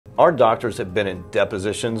Our doctors have been in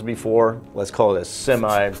depositions before, let's call it a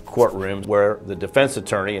semi-courtroom, where the defense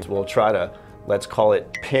attorneys will try to, let's call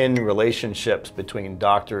it, pin relationships between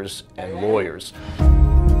doctors and lawyers.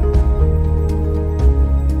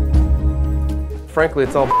 Frankly,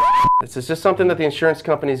 it's all It's just something that the insurance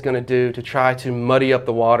company is going to do to try to muddy up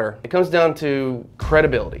the water. It comes down to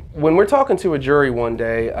credibility. When we're talking to a jury one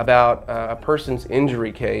day about a person's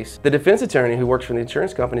injury case, the defense attorney who works for the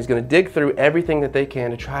insurance company is going to dig through everything that they can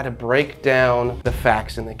to try to break down the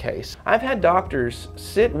facts in the case. I've had doctors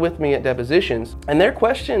sit with me at depositions, and their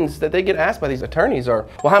questions that they get asked by these attorneys are,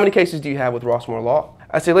 well, how many cases do you have with Rossmore Law?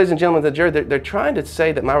 I say, ladies and gentlemen of the jury, they're trying to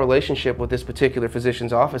say that my relationship with this particular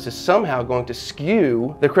physician's office is somehow going to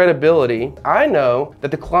skew the credibility. I know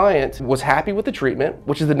that the client was happy with the treatment,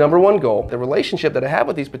 which is the #1 goal. The relationship that I have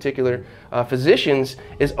with these particular physicians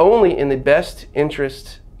is only in the best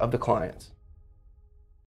interest of the clients.